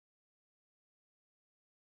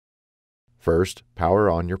First, power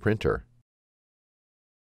on your printer.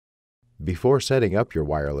 Before setting up your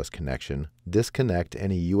wireless connection, disconnect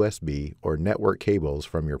any USB or network cables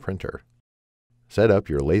from your printer. Set up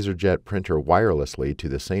your LaserJet printer wirelessly to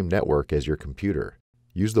the same network as your computer.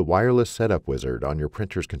 Use the wireless setup wizard on your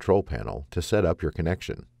printer's control panel to set up your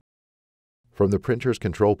connection. From the printer's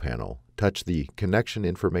control panel, touch the Connection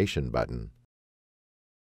Information button.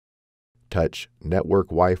 Touch Network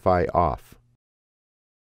Wi-Fi Off.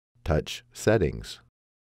 Touch Settings.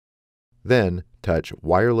 Then, touch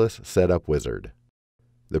Wireless Setup Wizard.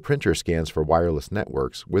 The printer scans for wireless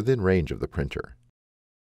networks within range of the printer.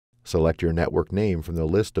 Select your network name from the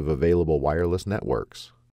list of available wireless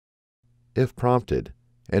networks. If prompted,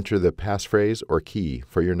 enter the passphrase or key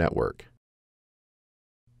for your network.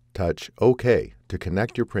 Touch OK to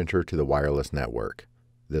connect your printer to the wireless network.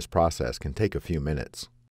 This process can take a few minutes.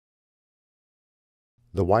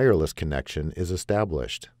 The wireless connection is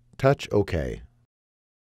established. Touch OK.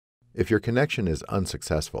 If your connection is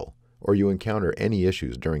unsuccessful or you encounter any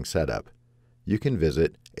issues during setup, you can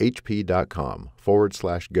visit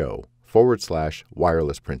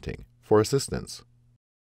hp.com/go/wireless printing for assistance.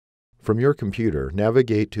 From your computer,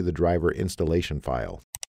 navigate to the driver installation file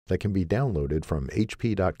that can be downloaded from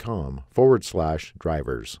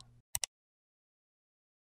hp.com/drivers.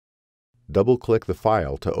 Double-click the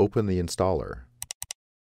file to open the installer.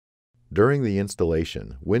 During the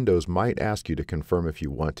installation, Windows might ask you to confirm if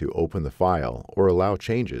you want to open the file or allow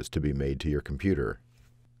changes to be made to your computer.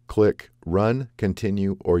 Click Run,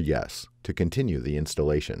 Continue, or Yes to continue the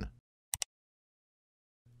installation.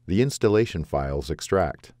 The installation files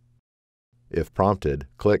extract. If prompted,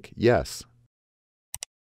 click Yes.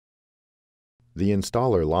 The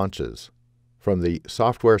installer launches. From the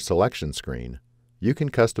Software Selection screen, you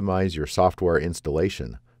can customize your software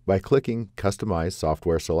installation by clicking Customize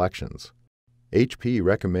Software Selections. HP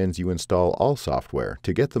recommends you install all software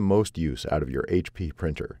to get the most use out of your HP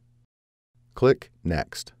printer. Click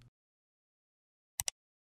Next.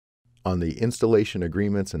 On the Installation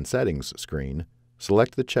Agreements and Settings screen,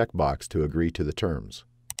 select the checkbox to agree to the terms.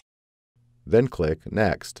 Then click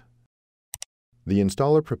Next. The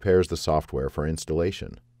installer prepares the software for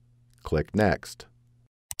installation. Click Next.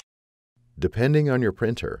 Depending on your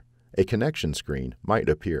printer, a connection screen might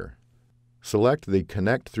appear. Select the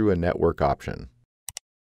Connect through a network option.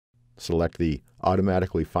 Select the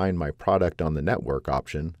Automatically Find My Product on the Network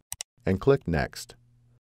option and click Next.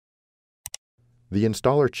 The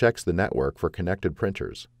installer checks the network for connected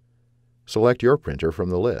printers. Select your printer from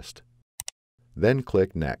the list. Then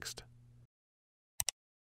click Next.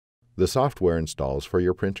 The software installs for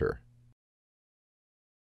your printer.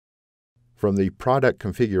 From the Product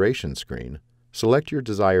Configuration screen, select your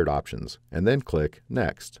desired options and then click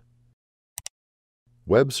Next.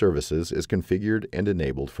 Web Services is configured and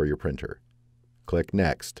enabled for your printer. Click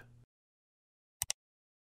Next.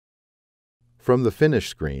 From the Finish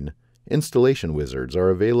screen, installation wizards are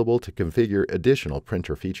available to configure additional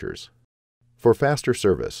printer features. For faster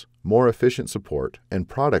service, more efficient support, and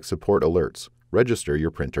product support alerts, register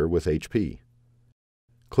your printer with HP.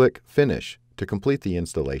 Click Finish to complete the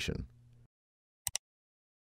installation.